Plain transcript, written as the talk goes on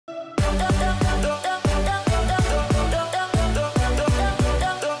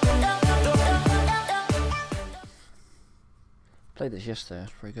Played this yesterday,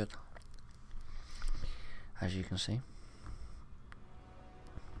 it's pretty good, as you can see.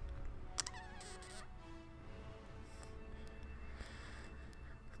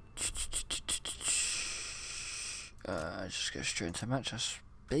 Just go straight into match. That's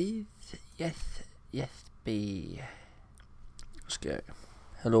B. Yes, B. Let's go.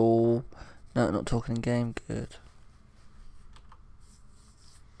 Hello. No, not talking in game. Good.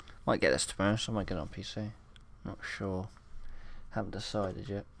 Might get this tomorrow, so I might get it on PC. Not sure. Haven't decided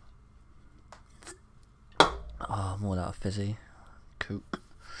yet. Oh, I'm all out of fizzy. Coke.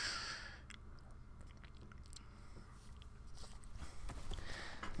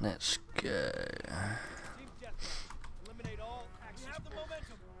 Let's go.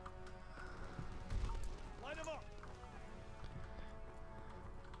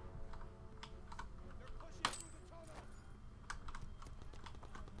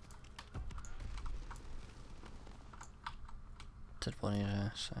 Did one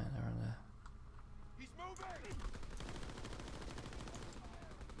here, so they're in there. He's moving.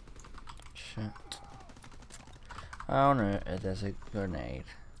 Shit. Oh no, there's a grenade.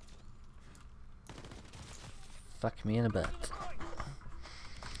 Fuck me in a butt.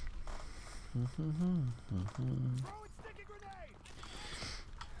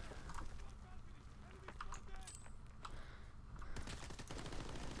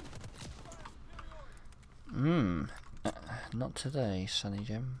 Not today, Sonny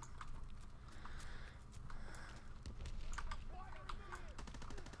Jim.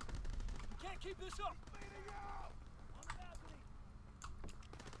 Can't keep this up.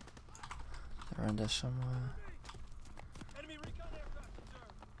 They're under somewhere. Enemy recon aircraft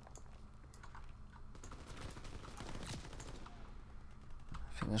observed.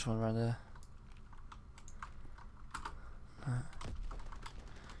 I think there's one right there.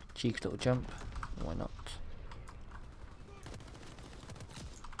 Cheeky little jump. Why not?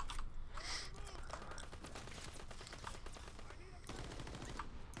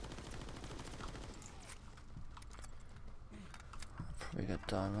 Probably got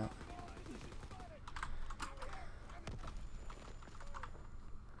done that.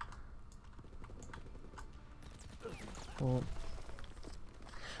 Oh.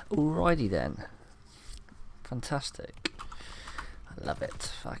 Alrighty then. Fantastic. I love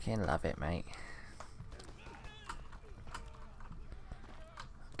it. Fucking love it, mate.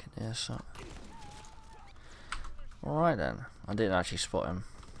 Can hear some. Alright then. I didn't actually spot him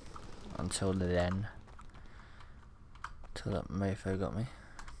until then. Till that mofo got me.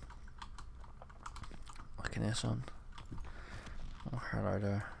 I can hear some. Oh, hello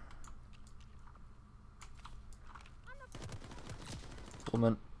there.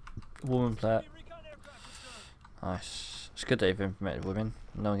 Woman player. Nice. It's good that you've implemented women.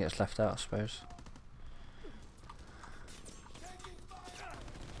 No one gets left out, I suppose.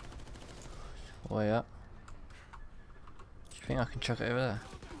 Way up. Do you think I can chuck it over there?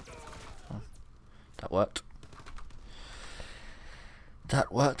 Oh, that worked.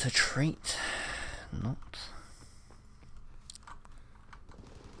 That worked a treat. Not.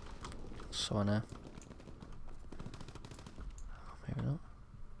 So I know. Maybe not.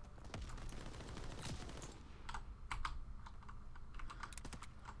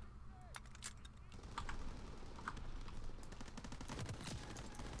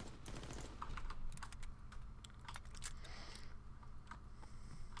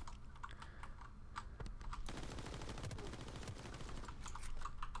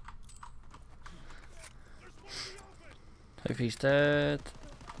 If he's dead,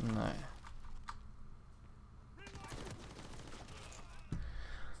 no.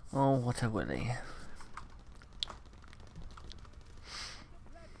 Oh, what a willy.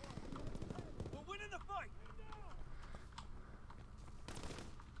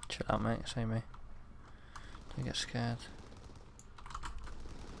 Chill out, mate. Say me. Don't get scared.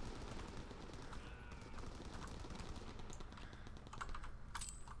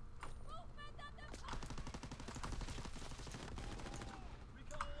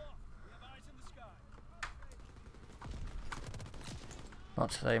 Not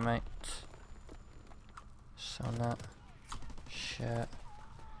today, mate. Sound that. Shit.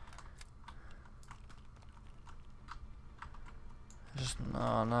 Just,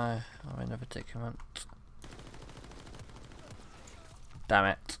 oh no, I'm in a predicament. Damn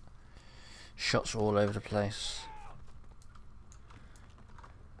it. Shots are all over the place.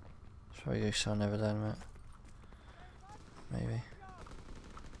 Should probably go sound over there, mate. Maybe.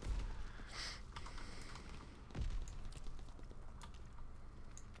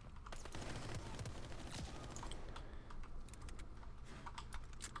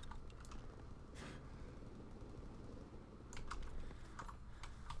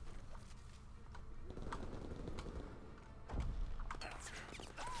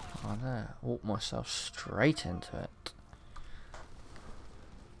 I know. Walk myself straight into it.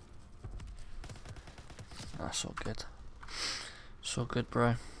 That's all good. It's all good,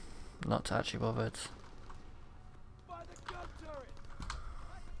 bro. Not actually bothered.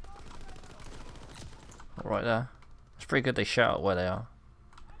 Right there. It's pretty good they shout where they are,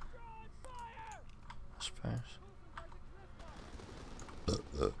 I suppose.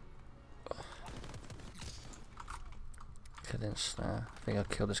 Killing snare. I think I'll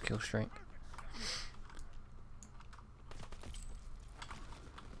kill this kill streak.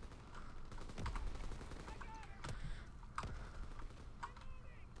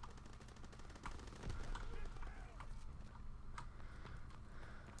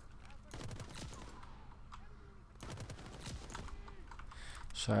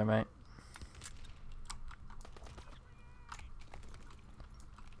 Sorry, mate.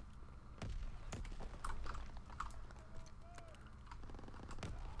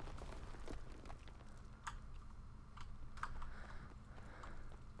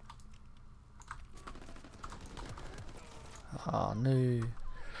 Oh no.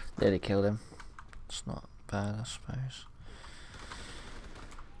 Nearly killed him. It's not bad, I suppose.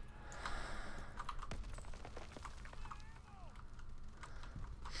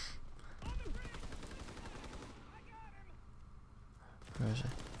 Where is he?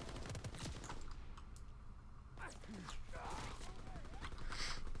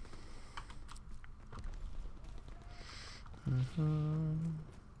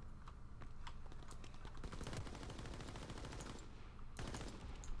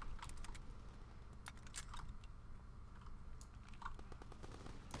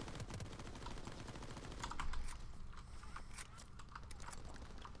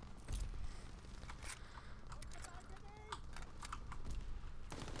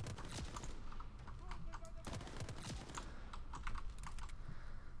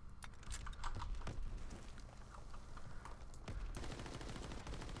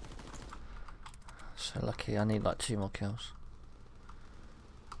 So lucky, I need like 2 more kills.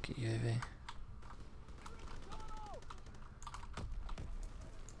 Get UAV.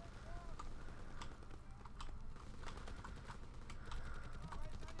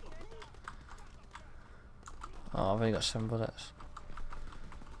 Oh, I've only got 7 bullets.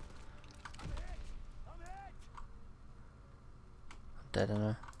 I'm dead in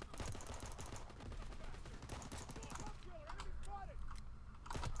there.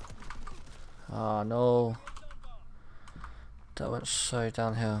 Oh no. That went so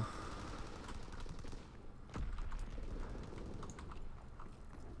downhill.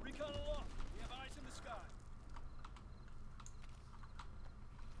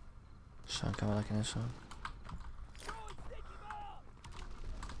 So I'm coming like in this one.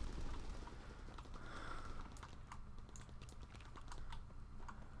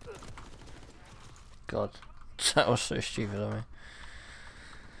 God, that was so stupid of me.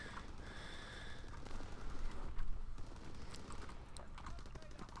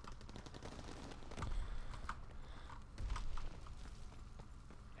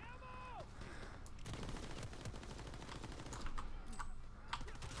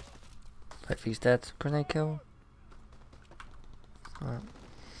 If he's dead, grenade kill. Right.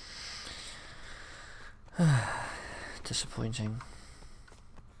 Disappointing.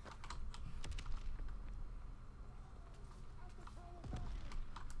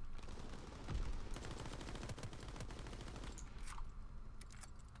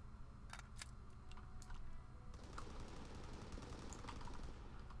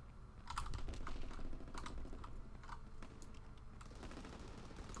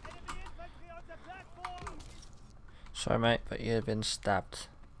 Sorry mate, but you had been stabbed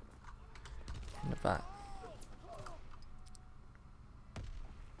in the back.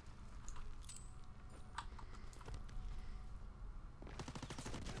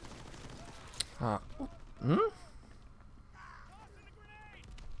 Ah. Hmm?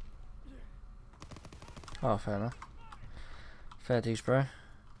 Oh, fair enough. Fair dues, bro.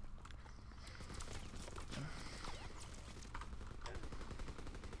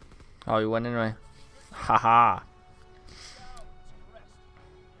 Oh, you went anyway. Haha.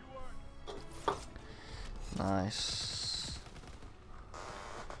 Nice.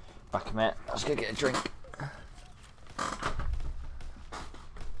 Back a minute. Let's go get a drink.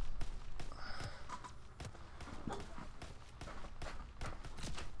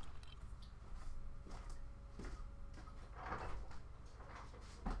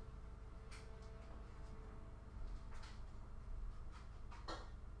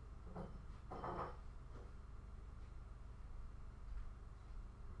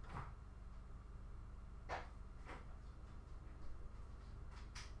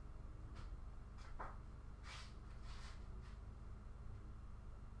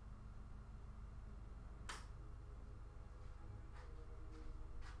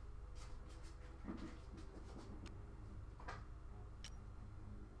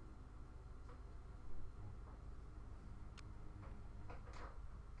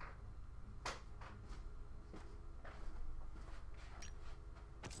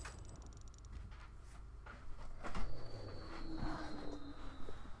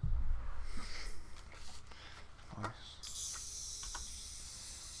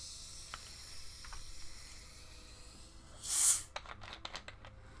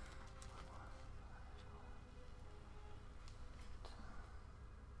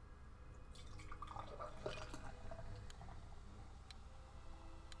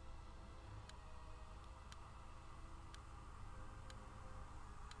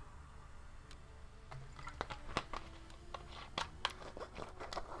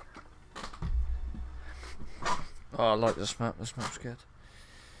 Oh, I like this map. This map's good.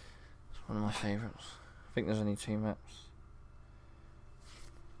 It's one of my favourites. I think there's only 2 maps.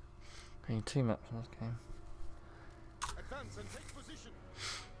 Only 2 maps in this game. Advance and take position.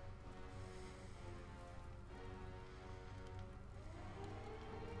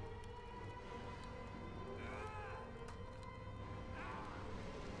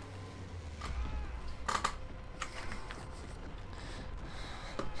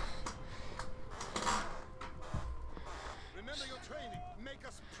 Remember your training. Make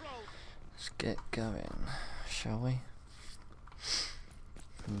us proud. Let's get going, shall we?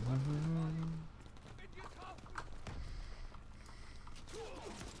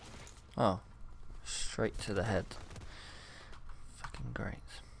 Oh, straight to the head. Fucking great.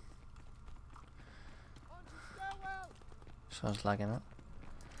 Sounds lagging up.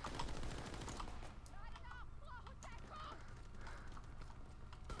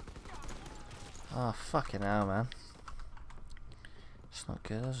 Oh, fucking hell, man. It's not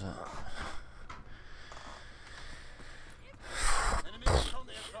good, is it?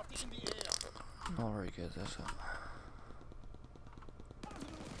 Not very good, is it?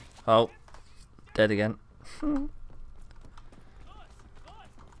 Oh, dead again.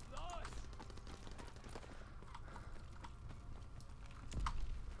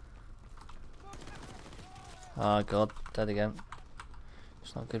 Oh god, dead again.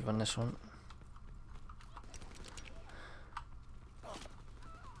 It's not good on this one.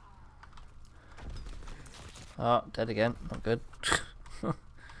 Oh, dead again. Not good.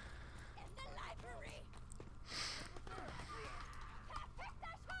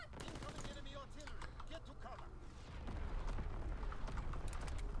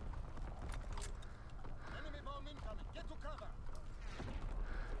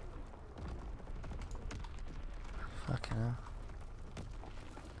 Fucking hell.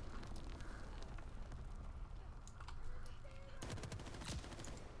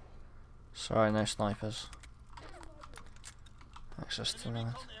 Sorry, no snipers. Access to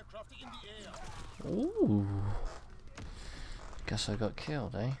that. Ooh. Guess I got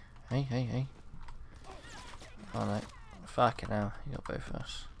killed, eh? Hey, hey, hey. Oh no. Fucking hell, you got both of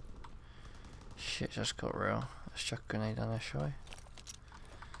us. Shit just got real. Let's chuck a grenade on there, shall we?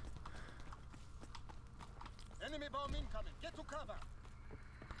 Enemy bomb incoming. Get to cover.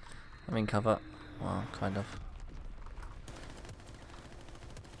 I'm in cover. Well, kind of.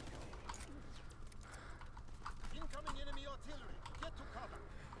 Incoming enemy artillery. Get to cover.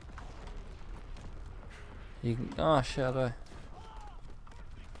 You can. Oh shit, how do I?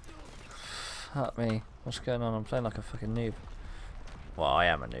 Fuck me. What's going on? I'm playing like a fucking noob. Well, I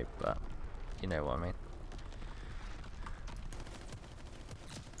am a noob, but you know what I mean.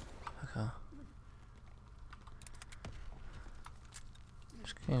 Okay.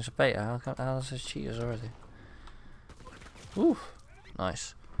 Just getting a beta. How is this cheaters already? Ooh,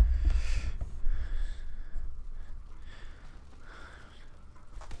 nice.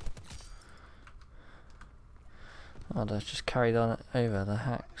 Oh, they've just carried on over the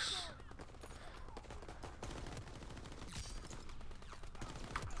hacks.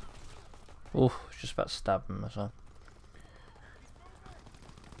 Ooh, just about to stab him as well.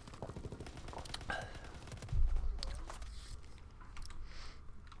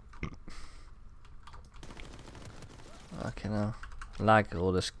 Fucking hell. Lag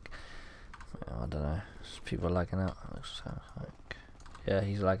all this. I don't know. People are lagging out. It looks like. Yeah,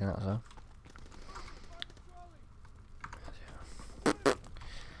 he's lagging out as well.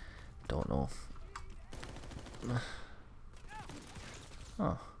 Don't know.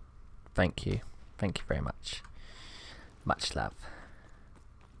 Oh. Thank you. Thank you very much. Much love.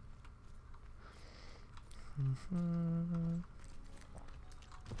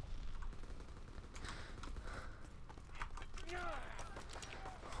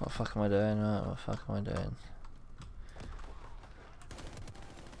 What the fuck am I doing? What the fuck am I doing?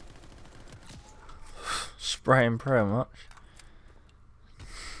 Spraying pro much?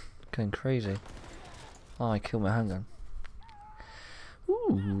 Going crazy. Oh, I killed my handgun.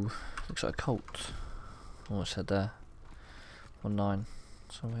 Ooh, looks like a Colt. Almost said there. 1-9.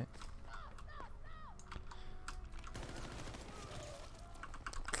 So wait.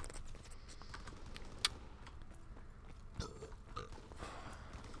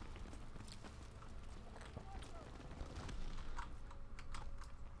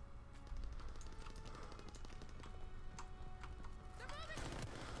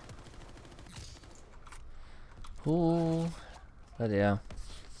 Ooh, bloody hell.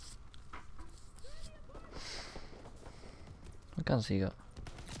 What guns have you got?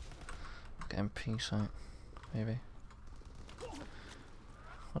 Like MP sight, maybe.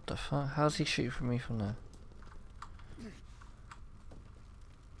 What the fuck? How's he shooting from me from there?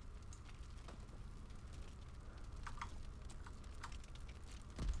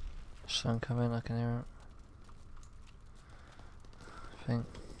 Someone come in, I can hear it. I think.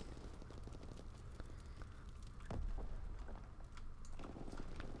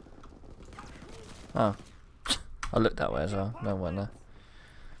 Oh. I looked that way as well. No one there.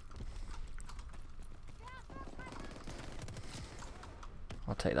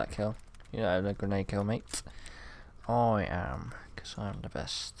 I'll take that kill. You know, the grenade kill, mate. I am, because I'm the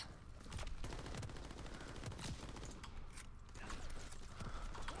best.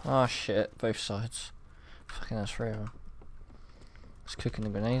 Oh shit, both sides. Fucking that's 3 of them. He's cooking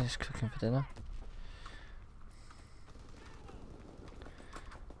the grenade, he's cooking for dinner.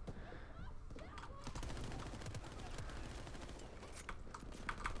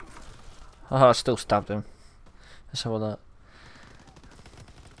 Oh, I still stabbed him. Let's have a look.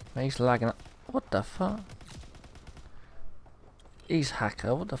 He's lagging up. What the fuck? He's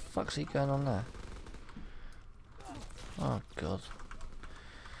hacker. What the fuck's he going on there? Oh god.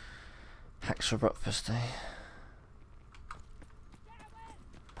 Hacks for breakfast, eh?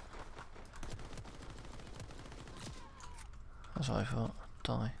 That's what I thought.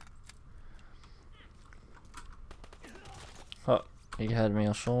 Die. Oh, he heard me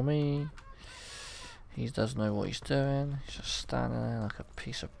or saw me. He doesn't know what he's doing. He's just standing there like a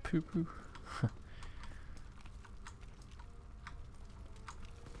piece of poo-poo.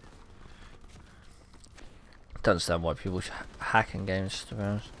 Don't understand why people hack in games, to be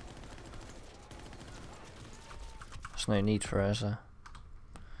honest. There's no need for it, is there?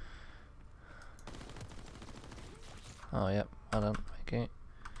 Oh, yep, I don't make it.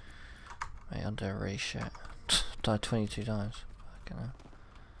 Mate, I'm doing really shit. Died 22 times. Fucking hell.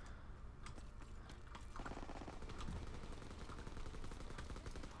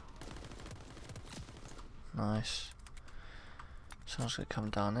 Nice. Someone's gonna come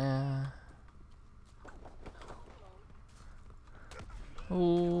down there.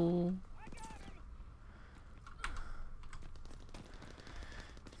 Ooh.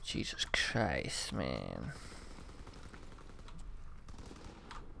 Jesus Christ, man.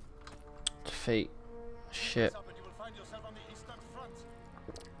 Defeat. Shit.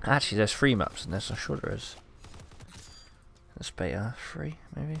 Actually, there's 3 maps in this, I'm sure there is. This beta 3,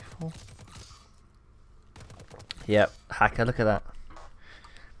 maybe 4. Yep, hacker, look at that.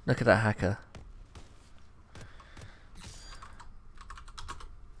 Look at that hacker.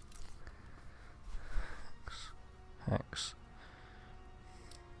 Hacks.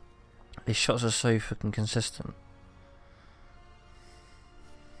 These shots are so fucking consistent.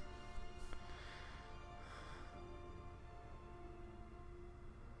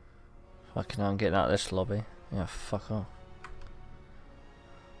 Fucking hell, I'm getting out of this lobby. Yeah, fuck off.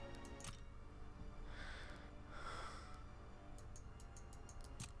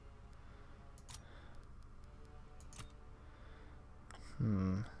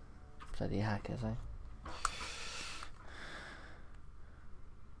 Bloody hackers, eh?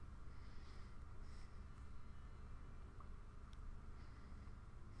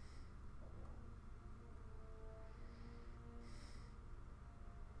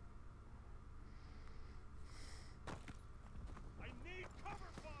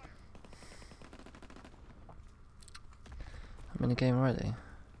 I'm in the game already.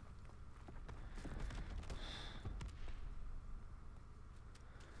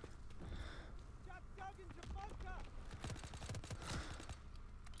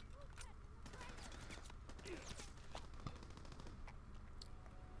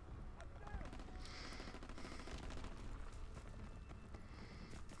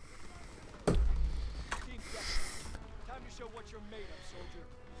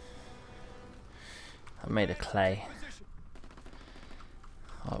 I made a clay.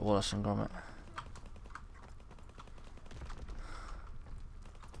 Like Wallace and Gromit.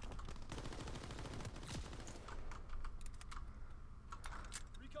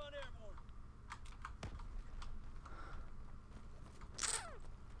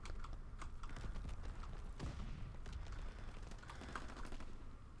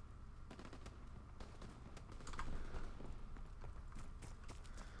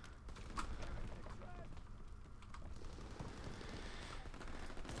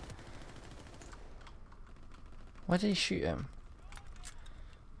 Why did he shoot him?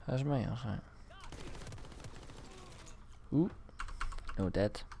 That was me, I was like. Ooh. No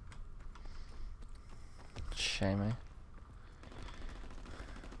dead. Shame, eh?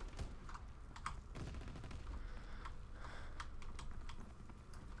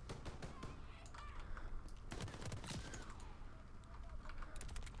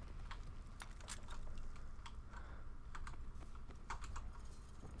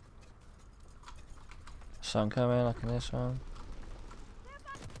 Sun coming, like in this one.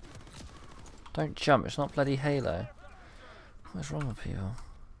 Don't jump, it's not bloody Halo. What's wrong with people?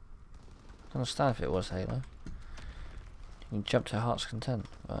 I don't understand if it was Halo. You can jump to heart's content,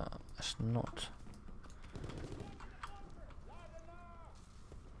 but it's not.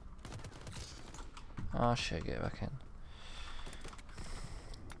 Oh shit, get back in.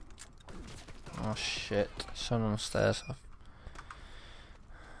 Oh shit, someone on the stairs.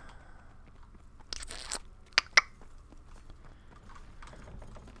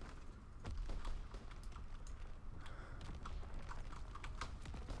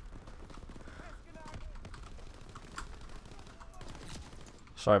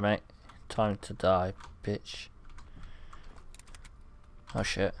 Sorry mate, time to die, bitch. Oh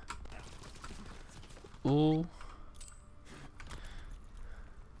shit. Ooh.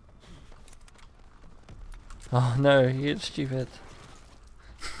 Oh no, you're stupid.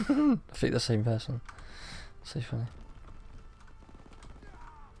 I think the same person. So funny.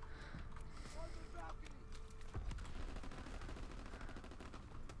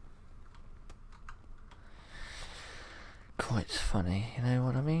 Quite funny, you know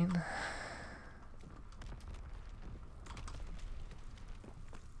what I mean?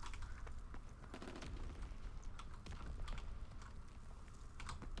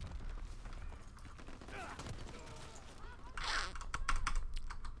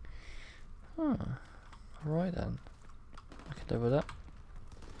 Alright then. I can live with that.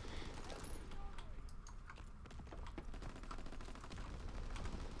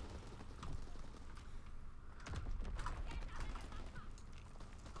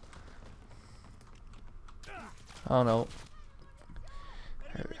 Oh no.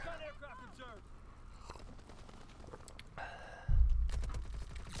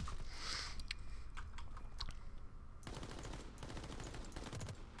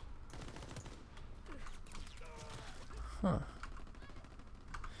 Huh.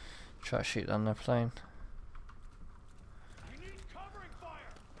 Try to shoot down their plane.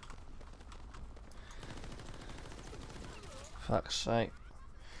 Fuck's sake.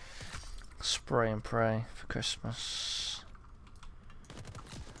 Spray and pray for Christmas.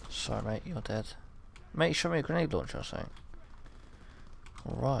 Sorry mate, you're dead. Mate, you shot me a grenade launcher or something.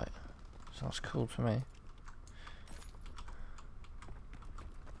 Alright. Sounds cool to me.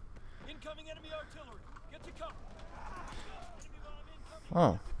 Incoming enemy artillery. Get to cover.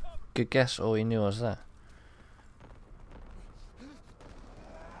 Oh, good guess. All he knew was there.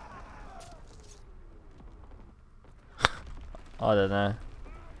 I don't know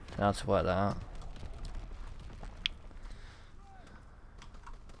how to work that out.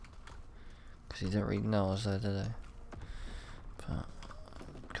 Because he didn't really know I was there, did he? But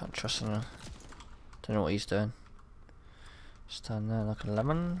can't trust him. Don't know what he's doing. Stand there like a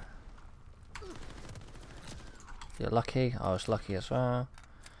lemon. You're lucky. I was lucky as well.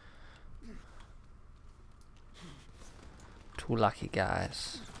 Two lucky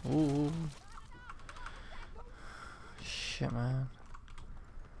guys. Ooh. Shit, man.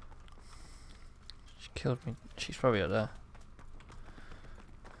 She killed me. She's probably up there.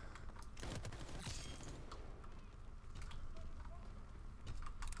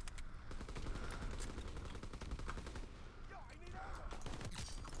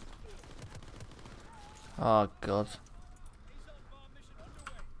 Oh god.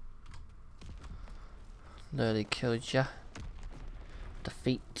 Nearly killed ya.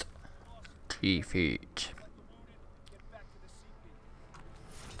 Defeat. Defeat.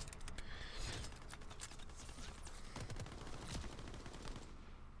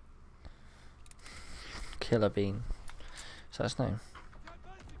 Killer Bean. Is that his name?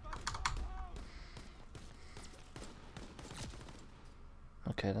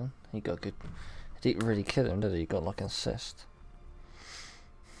 Okay then. He got good. He didn't really kill him, did he? He got like an assist.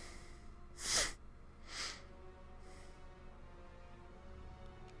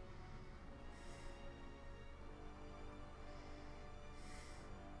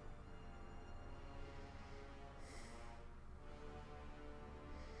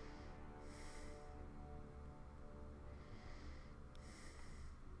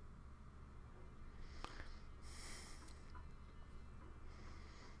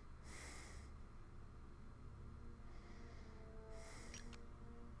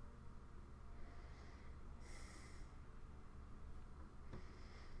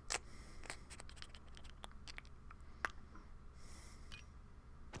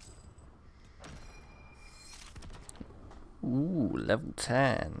 Ooh, level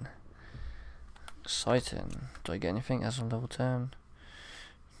 10. Exciting. Do I get anything as on level 10?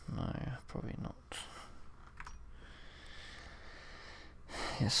 No, probably not.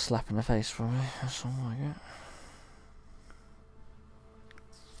 Yeah, slap in the face probably. That's all I get.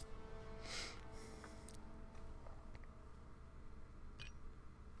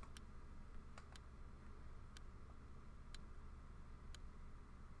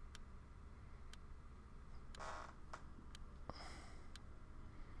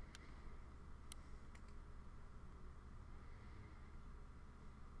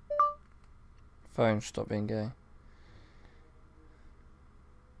 Phone, stop being gay.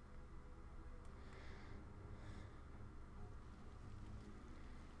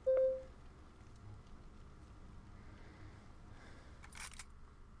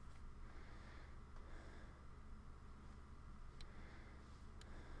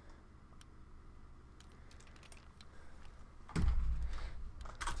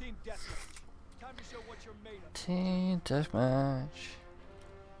 Team deathmatch. Time to show what you're made of. Team deathmatch.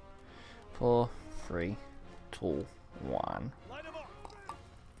 4, 3, 2, 1. Line 'em up.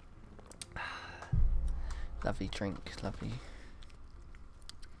 Lovely drink, lovely.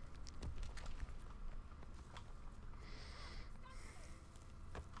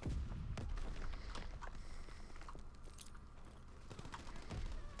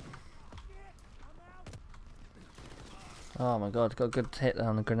 Oh my god, got a good hit there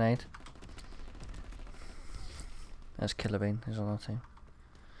on the grenade. There's Killer Bean, he's on our team.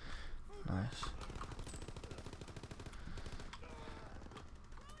 Nice.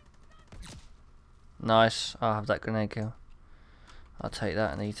 Nice, I'll have that grenade kill. I'll take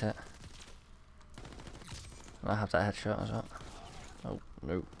that and eat it. And I'll have that headshot as well. Oh,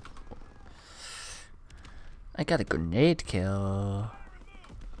 no. I got a grenade kill.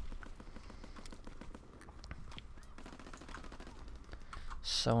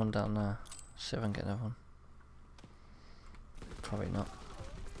 Someone down there. See if I can get another one. Probably not.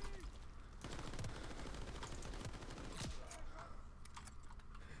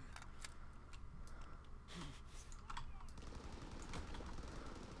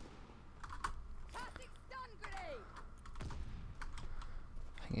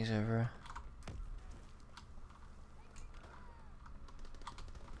 I think he's over here.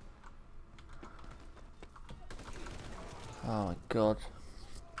 Oh my god.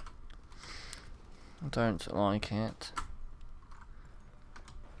 I don't like it.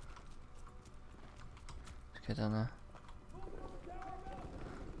 Let's get down there.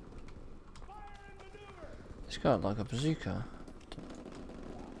 He's got like a bazooka.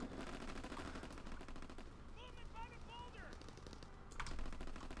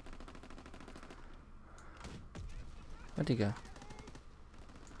 Where'd he go?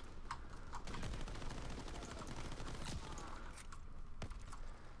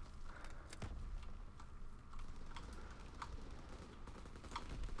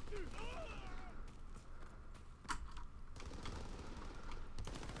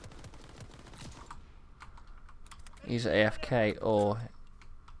 He's AFK or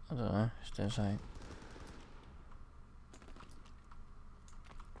I don't know, he's doing something.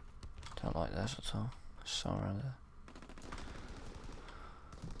 Don't like this at all. There's someone around there.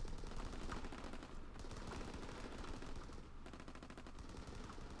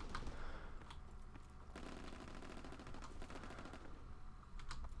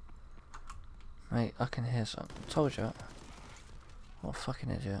 Mate, I can hear something. I told you. What a fucking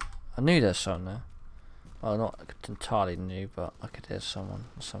idiot. I knew there's someone there. Well, not entirely new, but I could hear someone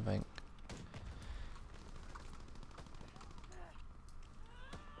or something.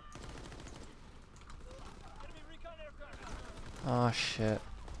 Oh shit.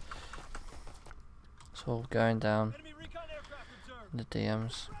 It's all going down in the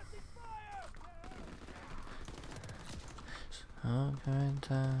DMs. It's all going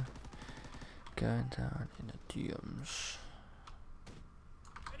down in the DMs.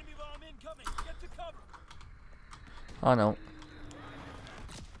 I know.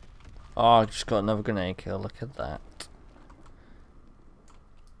 Oh, I just got another grenade kill. Look at that.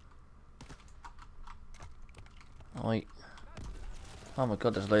 Oi. Oh my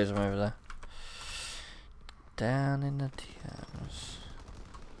god, there's loads of them over there. Down in the DMs.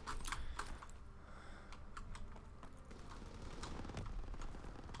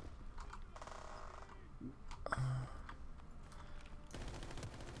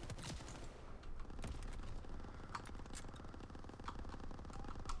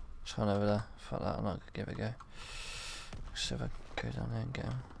 There's one over there. Fuck that, I'm not gonna give it a go. Let's see if I can go down there and get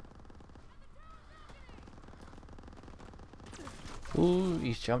him. Ooh,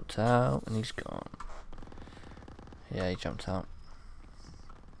 he's jumped out and he's gone. Yeah, he jumped out.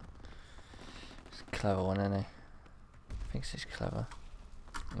 He's a clever one, isn't he? Thinks he's clever.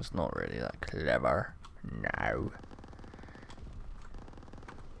 It's not really that clever. No.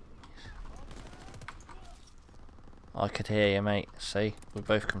 I could hear you, mate. See, we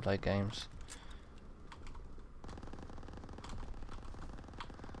both can play games.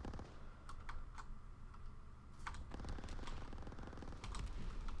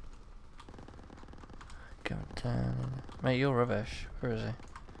 Going down. Mate, you're rubbish. Where is he?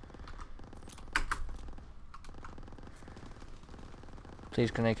 Please,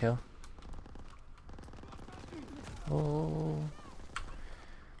 grenade kill. Oh.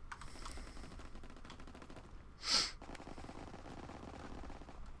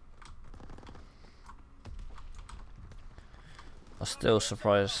 I'm still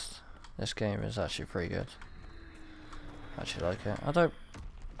surprised this game is actually pretty good. I actually like it. I don't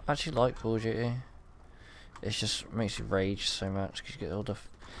actually like Call of Duty. It just makes you rage so much because you get all the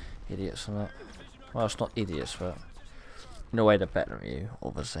idiots on it. Well, it's not idiots, but in a way they're better than you,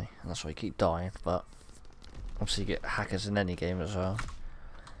 obviously, and that's why you keep dying. But obviously you get hackers in any game as well.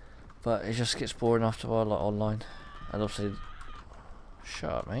 But it just gets boring after a while, like online. And obviously,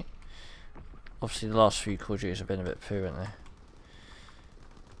 shut up, mate. Obviously the last few Call of Duties have been a bit poo, haven't they?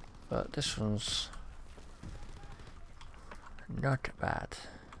 But this one's not bad.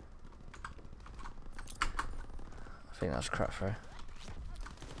 I think that's crap for her.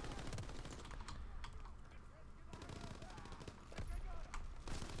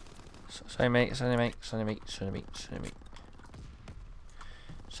 Sorry mate, it's only mate, it's only mate, it's only mate, it's only mate.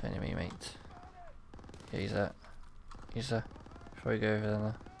 It's only me, mate. Yeah, he's there. He's there. Before we go over there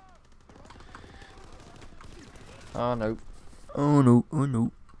now. Oh no. Oh no, oh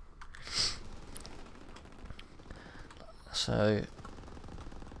no. So,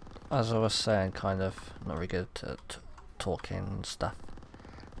 as I was saying, kind of not very good at talking and stuff,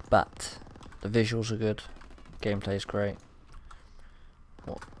 but the visuals are good, gameplay is great.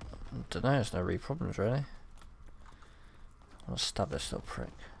 What? I don't know, there's no real problems really. I want to stab this little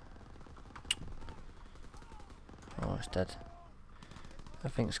prick. Oh, it's dead.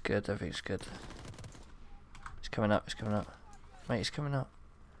 Everything's good, everything's good. He's coming up, he's coming up. Mate, he's coming up.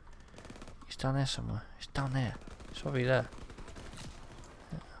 He's down there somewhere. He's down there. He's probably there.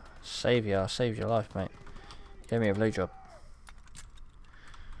 Save you, I saved your life, mate. Gave me a blowjob.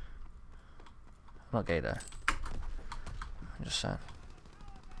 I'm not gay though. I'm just saying.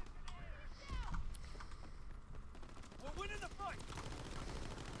 We're winning the fight.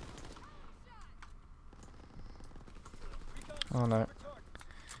 Oh no.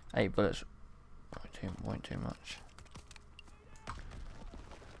 8 bullets. Won't do much.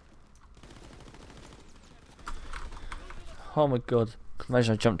 Oh my god.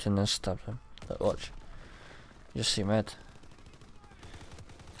 Imagine I jumped in there and stabbed him. Look, watch. You just see him head.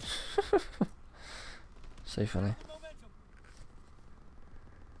 So funny.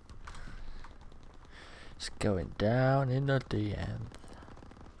 It's going down in the DM.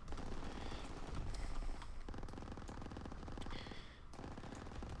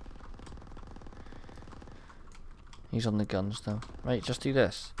 He's on the guns now. Mate, just do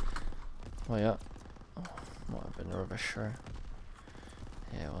this. Way up. Oh, might have been a rubbish show.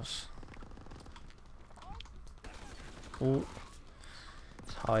 Yeah, it was. Oh.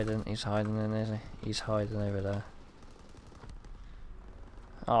 He's hiding in, isn't he? He's hiding over there.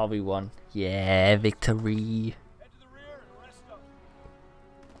 Oh, we won. Yeah, victory. Head to the rear and rest up.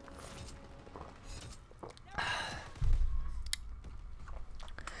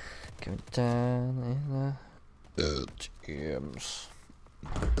 Going down in the GMs.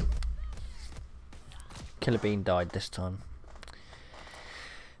 Killer Bean died this time.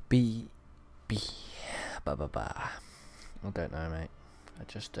 Ba ba ba. I don't know, mate. I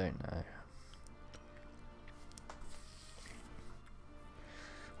just don't know.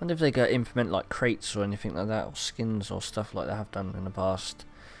 Wonder if they go implement like crates or anything like that, or skins or stuff like they have done in the past.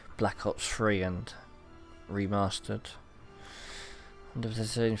 Black Ops 3 and remastered. Wonder if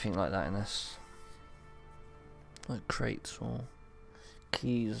there's anything like that in this. Like crates or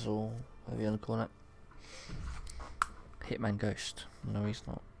keys or whatever you want to call it. Hitman Ghost. No, he's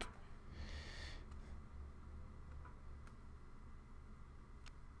not.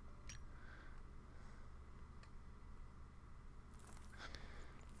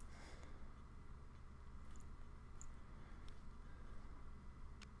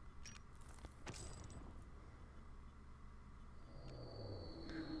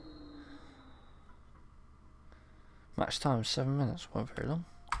 Match time 7 minutes, wasn't very long.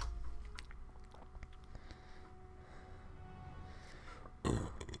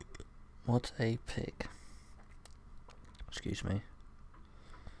 What a pig. Excuse me.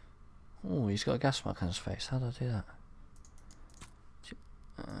 Oh, he's got a gas mark on his face. How do I do that?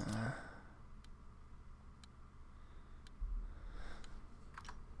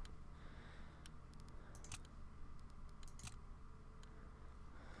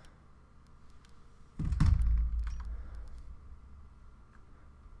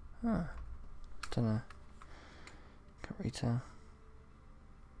 Don't know. Can't retail.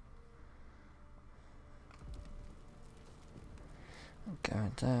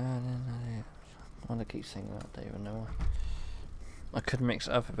 Going down in the... I want to keep singing that, don't even know why. I could mix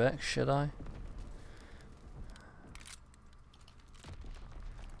it up a bit, should I?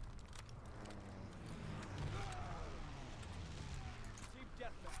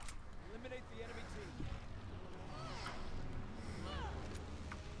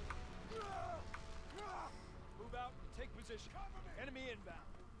 position. Enemy inbound.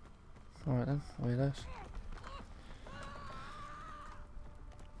 Alright then, away those.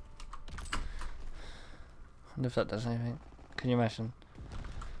 I wonder if that does anything. Can you imagine?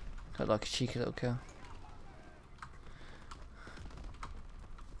 Got like a cheeky little kill.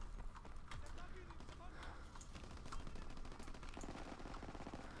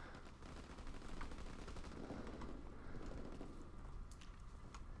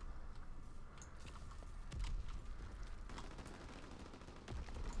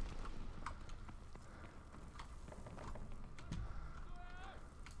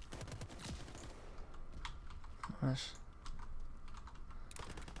 Nice.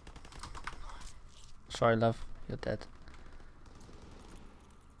 Sorry, love, you're dead.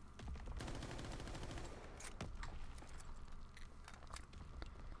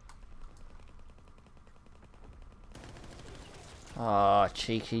 Ah,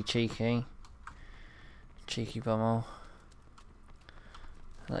 cheeky, cheeky. Cheeky bumhole.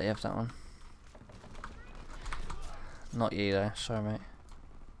 I'll let you have that one. Not you though, sorry mate.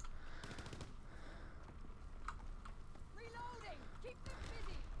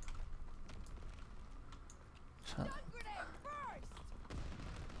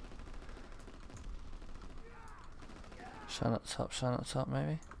 Shine at the top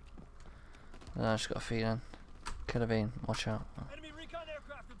maybe? No, I just got a feed in. Could have been, watch out. Enemy recon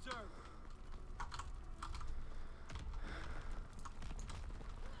aircraft observed.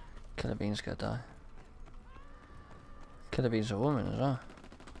 Killer Bean's gonna die. Killer Bean's a woman as well.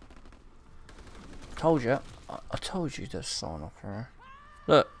 Told you. I told you to sign up here.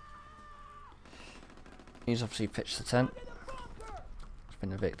 Look. He's obviously pitched the tent. He's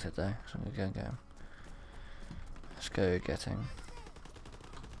been evicted though, so I'm gonna go and get him. Let's go get him.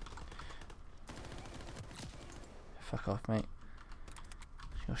 Fuck off, mate.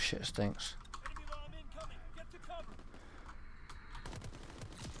 Your shit stinks. Enemy bomb incoming. Get to cover.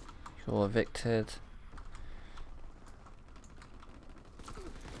 You're evicted.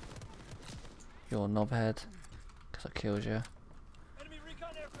 You're a knobhead. Because I killed you. Enemy recon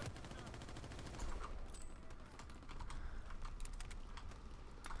aircraft.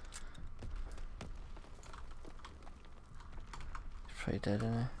 He's pretty dead,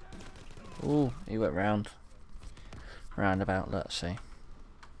 isn't he? Ooh, he went round. Roundabout, let's see.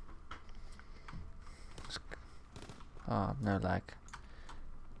 Oh, no lag.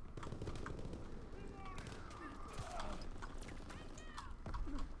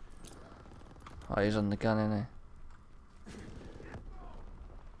 Oh, he's on the gun, isn't he?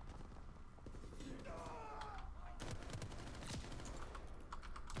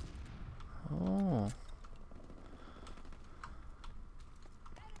 Oh.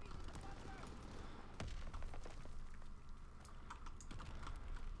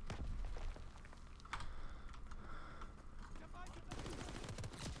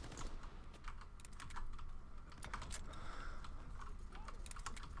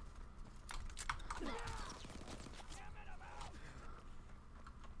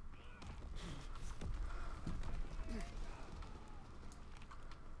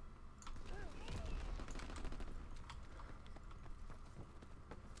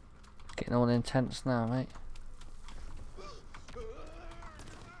 Getting all intense now, mate.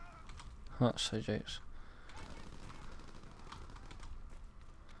 That's so jokes.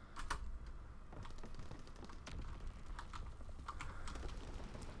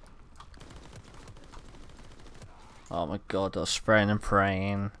 Oh my god, I was spraying and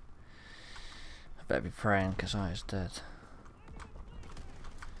praying. I better be praying because I was dead.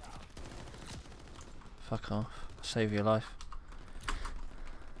 Fuck off. Save your life.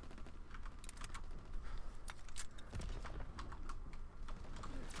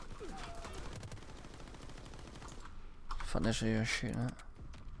 Fuck, this who you're shooting at.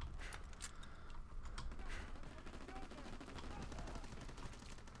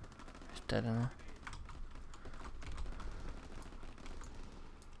 He's dead in there.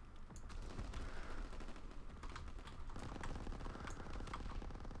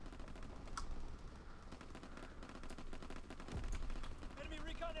 Enemy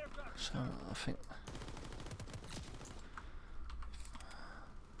recon aircraft. So I think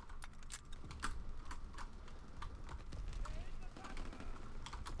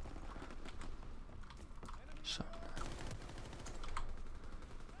so.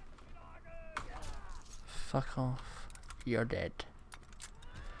 Fuck off. You're dead.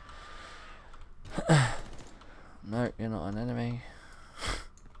 No, you're not an enemy.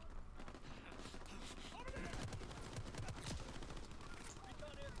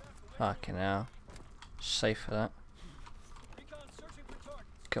 Fucking hell. Safe for that. Recon searching for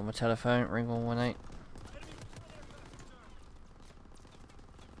targets. Got my telephone, ring 118. Enemy recon aircraft observed.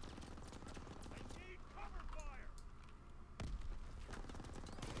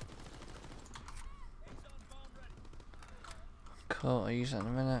 Oh, I'll use it in a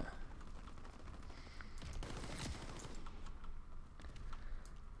minute.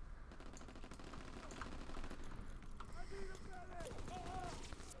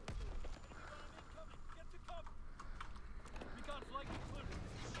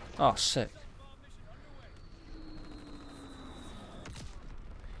 Oh, sick.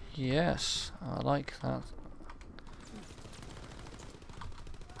 Yes, I like that.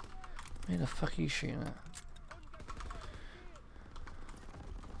 Where the fuck are you shooting at?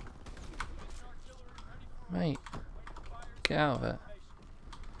 Mate, get out of it.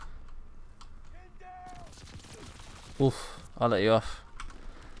 Oof, I'll let you off.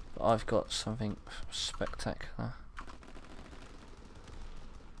 But I've got something spectacular.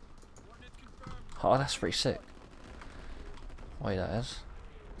 Oh, that's pretty sick. Wait, that is.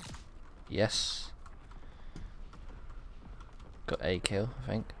 Yes. Got a kill, I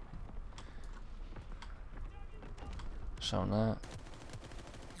think. So on that.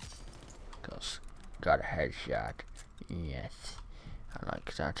 Got a headshot. Yes. I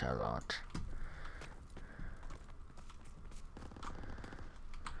like that a lot.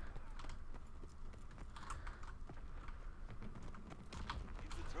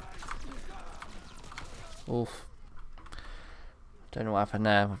 Oof. Don't know what happened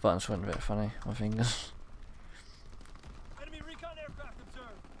there. My buttons went a bit funny. My fingers. Enemy recon aircraft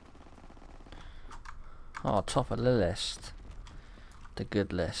observed. Oh, top of the list. The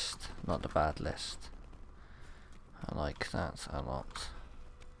good list, not the bad list. I like that a lot.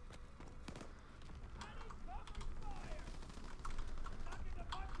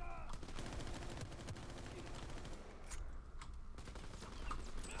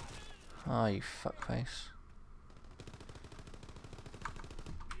 Ah, oh, you fuckface.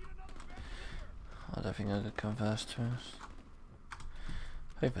 I don't think I could come first to us.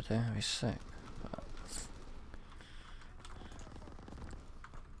 Hope I do, that'd be sick. But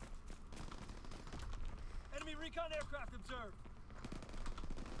Enemy recon aircraft observed.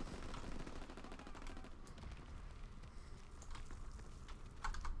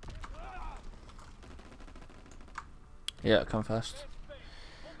 yeah, come first.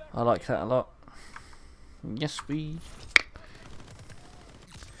 I like that a lot. Yes, we.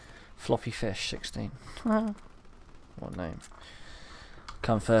 Floppy Fish 16. What name?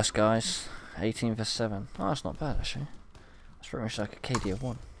 Come first, guys. 18 for 7. Oh, that's not bad actually. That's pretty much like a KD of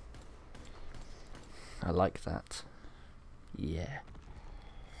 1. I like that. Yeah.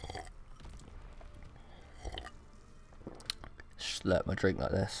 Slurp my drink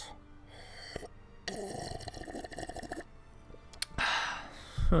like this.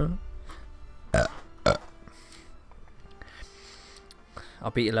 I'll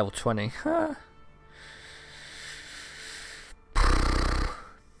beat you level 20.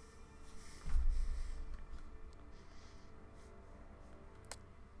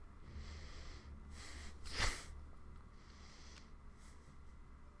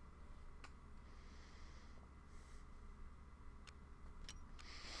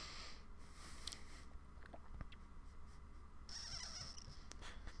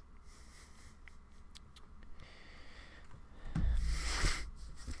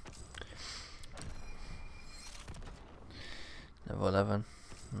 Level 11.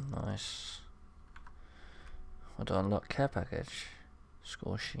 Nice. What do I unlock? Care package.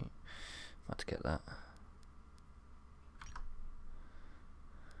 Score sheet. I'll have to get that.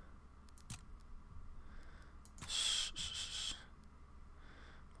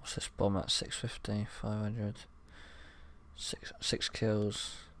 What's this bomb at? 650, 500. 6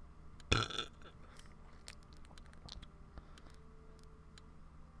 kills.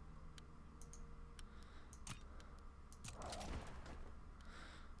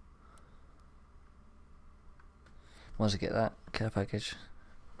 Once I get that care package,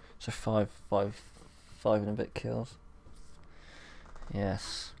 so five and a bit kills.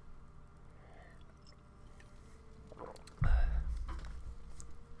 Yes.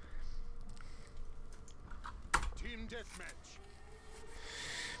 Team deathmatch.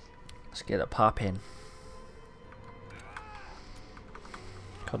 Let's get it popping.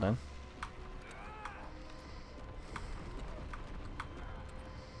 Come on.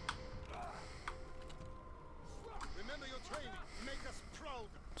 Remember your training. Make us proud.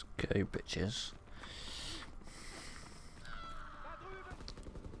 Let's go, bitches.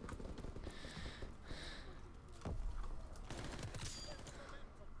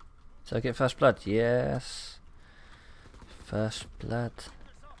 Did I get first blood? Yes. First blood.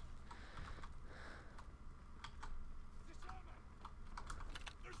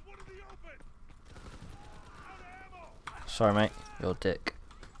 Sorry, mate. You're a dick.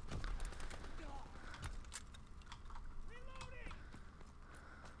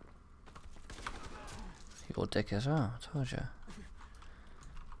 Your dick as well, I told you.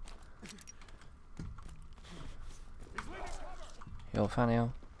 Your fanny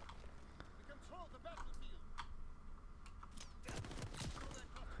hole. We control the battlefield.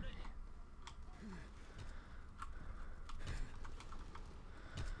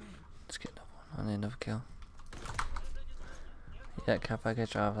 Let's get another one. I need another kill. Yeah, care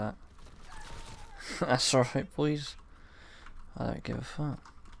package, I have that. That's alright, boys. I don't give a fuck.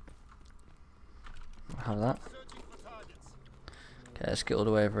 I'll have that. Searching for targets. Okay, let's get all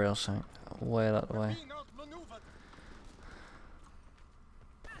the way over here, so way out the way. Being outmaneuvered.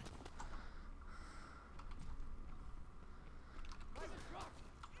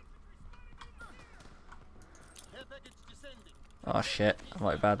 Care package descending. Oh shit, I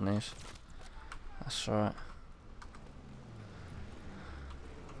like bad news. That's alright.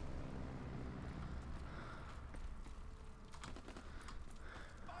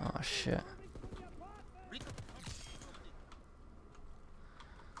 Oh shit.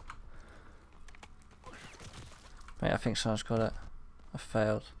 Mate, I think someone's got it. I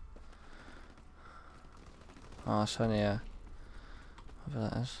failed. Oh, it's only whatever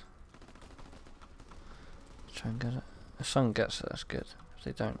that is. Try and get it. If someone gets it, that's good. If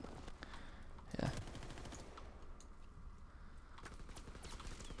they don't, yeah.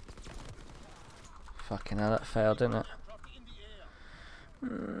 Fucking hell, that failed, didn't it? Aircraft in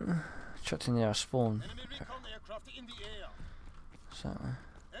the air. Chucked in the air, spawn. Enemy recon aircraft in the air. So,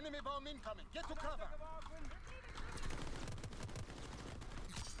 Enemy bomb incoming. Get to cover.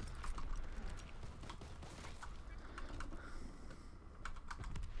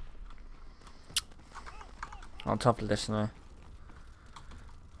 on top of this now.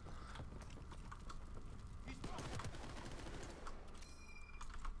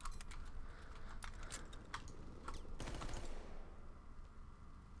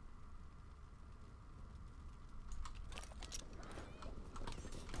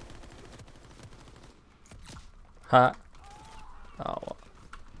 Ha! Oh, what?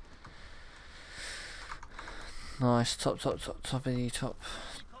 Nice, top of the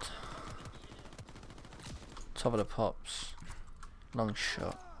top of the pops. Long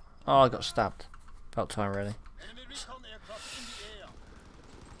shot. Oh, I got stabbed. About time, really. Enemy recon aircraft in the air.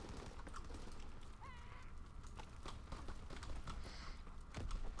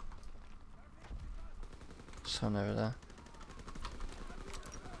 Sun over there.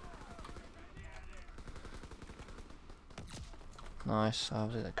 Nice, I'll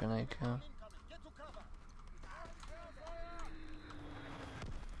do that grenade kill. Incoming. Get to cover.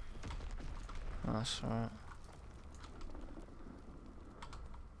 Oh, that's alright.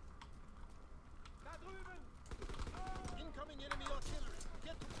 Incoming enemy artillery.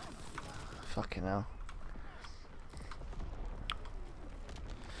 Get to cover. Fucking hell.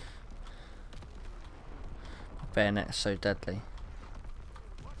 My bayonet is so deadly.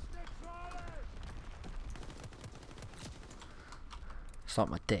 It's like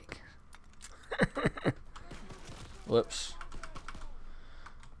my dick. Whoops.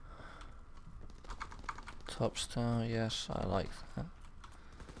 Top star, yes, I like that.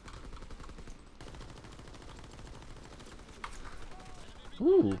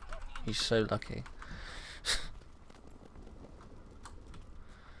 Ooh, he's so lucky.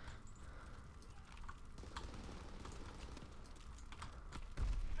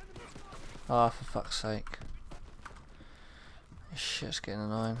 Ah, for fuck's sake. This shit's getting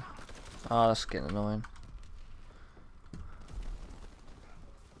annoying. Ah, that's getting annoying.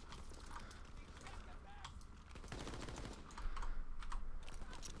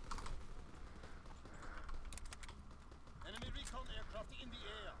 Enemy recon aircraft in the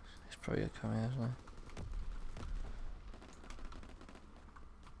air. He's probably gonna come here, isn't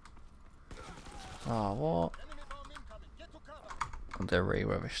he? Ah, what? Enemy bomb incoming. Get to cover. I'm doing really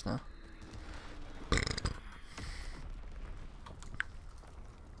rubbish now.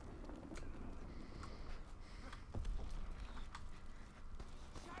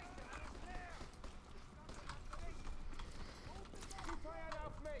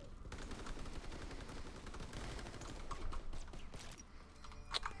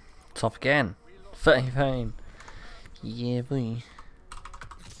 Top again. 30 pain. Yeah, boy.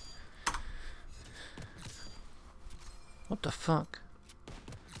 What the fuck?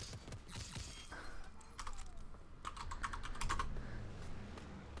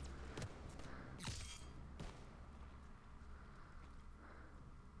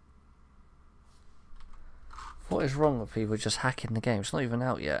 What is wrong with people just hacking the game? It's not even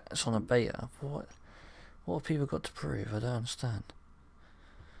out yet. It's on a beta. What have people got to prove? I don't understand.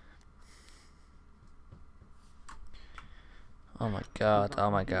 Oh my god, oh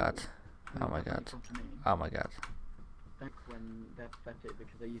my god. Oh my god. From to me. Oh my god. Thanks when they're pathetic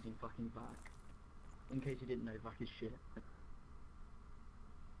because they're using fucking VAC. In case you didn't know, VAC is shit.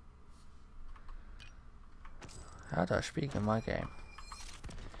 How do I speak in my game?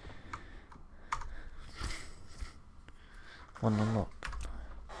 One unlock.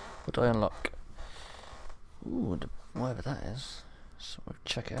 What do I unlock? Ooh, whatever that is. So we'll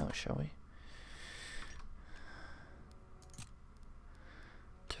check it out, shall we?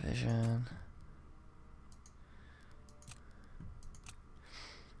 Division.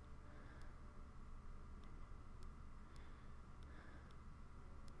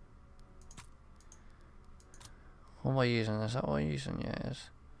 What am I using? Is that what I'm using? Yeah, it is.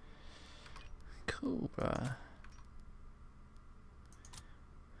 Cool, bruh.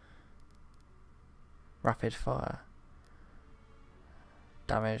 Rapid fire.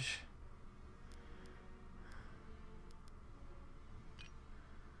 Damage.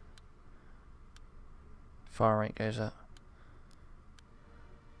 Fire rate goes up.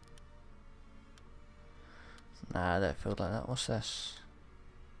 Nah, I don't feel like that. What's this?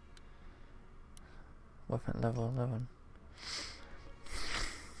 Weapon level 11.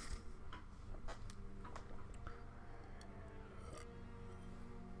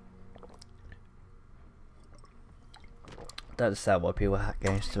 Don't understand why people hack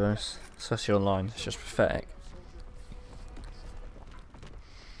games, to us, especially online. It's just pathetic.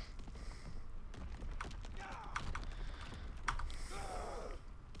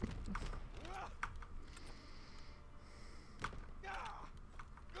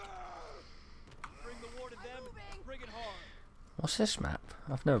 What's this map?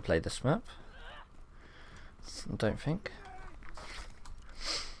 I've never played this map. I don't think.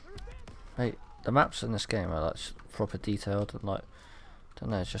 Hey, the maps in this game are like proper detailed and like, don't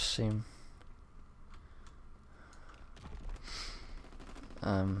know, just seem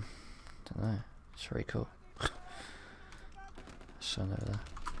don't know, it's very cool. Sun over there.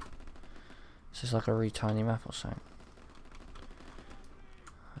 This is like a really tiny map or something.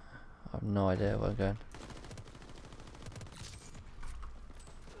 I have no idea where I'm going.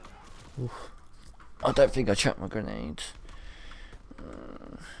 Oof. I don't think I checked my grenades.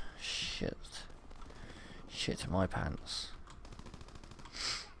 Shit. Shit to my pants.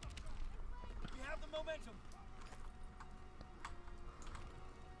 We have the momentum.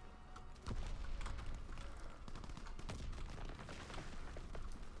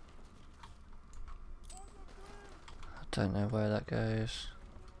 I don't know where that goes.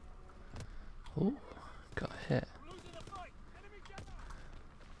 Ooh, got hit.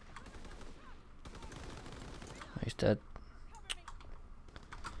 He's dead.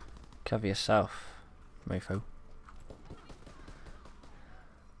 Cover yourself, mofo.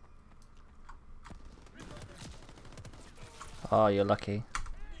 Oh, you're lucky.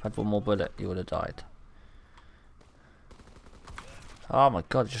 If I had one more bullet, you would have died. Oh my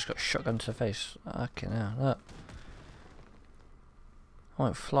god, I just got shotgun to the face. Fucking hell, look. I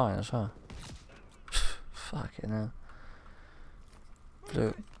went flying as well. Fucking hell.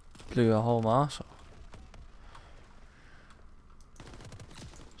 Blew a whole my arsehole.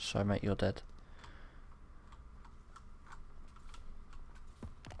 Sorry mate, you're dead.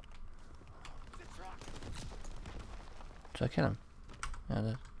 Did I kill him? Yeah, I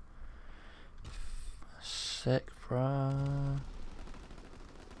did. Sick, bruh.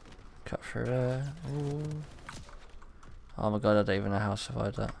 Cut through there. Ooh. Oh my god, I don't even know how I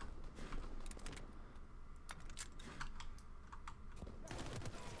survived that.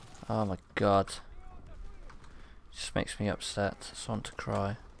 Oh my god. Just makes me upset. I just want to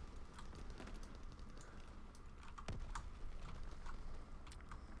cry.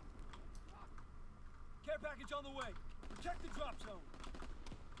 Care package on the way. Protect the drop zone.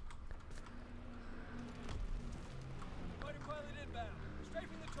 Fighter pilot inbound.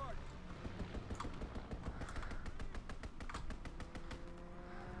 Strafing the target.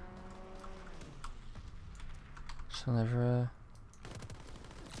 Sun over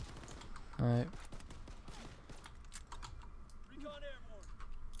Right. Recon airborne.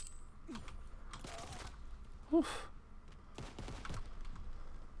 Oof.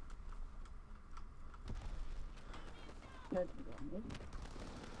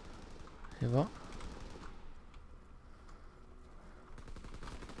 You what?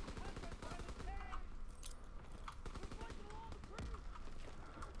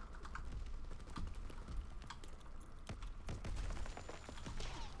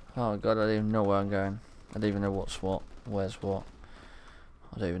 Oh god, I don't even know where I'm going. I don't even know what's what, where's what.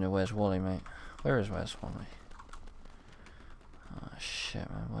 I don't even know where's Wally, mate. Where's Wally? Oh shit,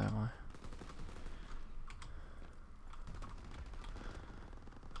 man, where am I?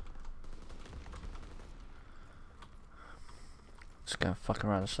 going fucking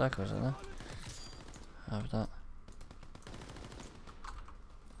around in circles, isn't it? Over that.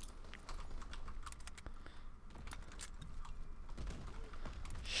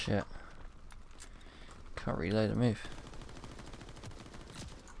 Shit. Can't reload a move.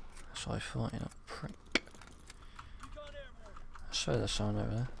 That's what I thought, you know, prick. I swear there's someone over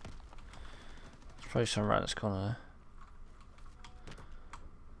there. There's probably someone around this corner there.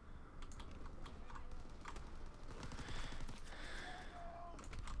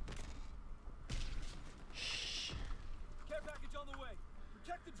 Shh. Care package on the way.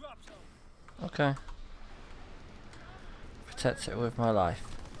 Protect the drop zone. Okay. Protect it with my life.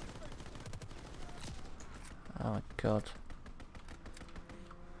 Oh my god.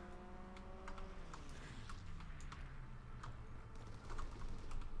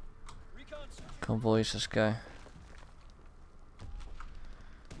 Come on boys, let's go.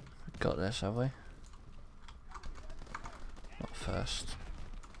 We got this, have we? Not first.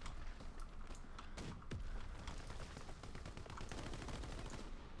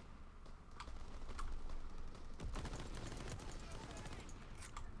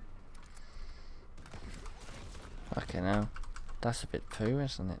 Fucking hell. That's a bit poo,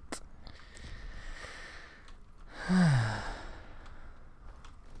 isn't it?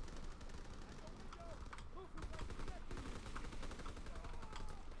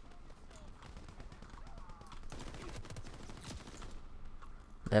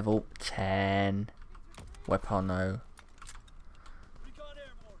 Level 10. Weapono.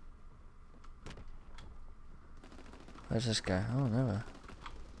 Where's this guy? Oh, nowhere.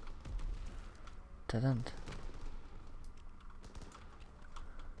 Dead end.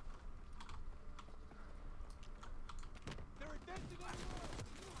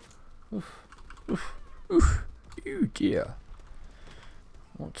 Oof. Oof. Oof. Oh dear.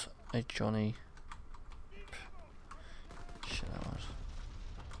 What a Johnny. Shit, that was.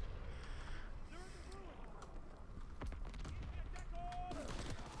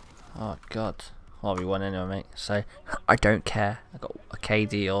 Oh god. Well, we won anyway, mate. So, I don't care. I got a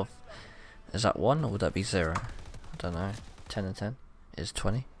KD of... Is that 1 or would that be 0? I don't know. 10 and 10 is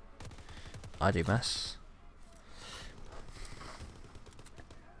 20. I do maths.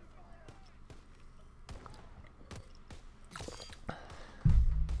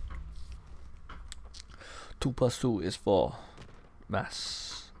 Two plus 2 is 4.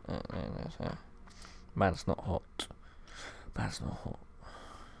 Maths. Man's not hot. Man's not hot.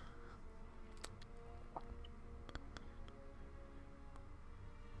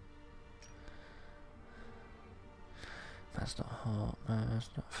 That's not hot, man. That's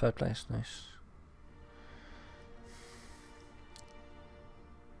not. Third place, nice.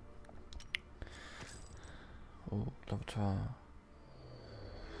 Oh, level 12.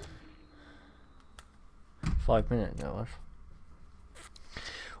 5 minutes that was.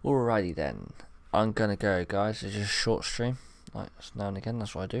 Alrighty then. I'm gonna go, guys. It's just a short stream. Like now and again,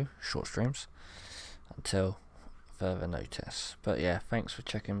 that's what I do. Short streams. Until further notice. But yeah, thanks for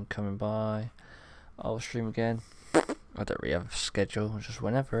coming by. I'll stream again. I don't really have a schedule, just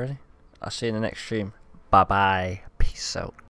whenever really. I'll see you in the next stream. Bye bye. Peace out.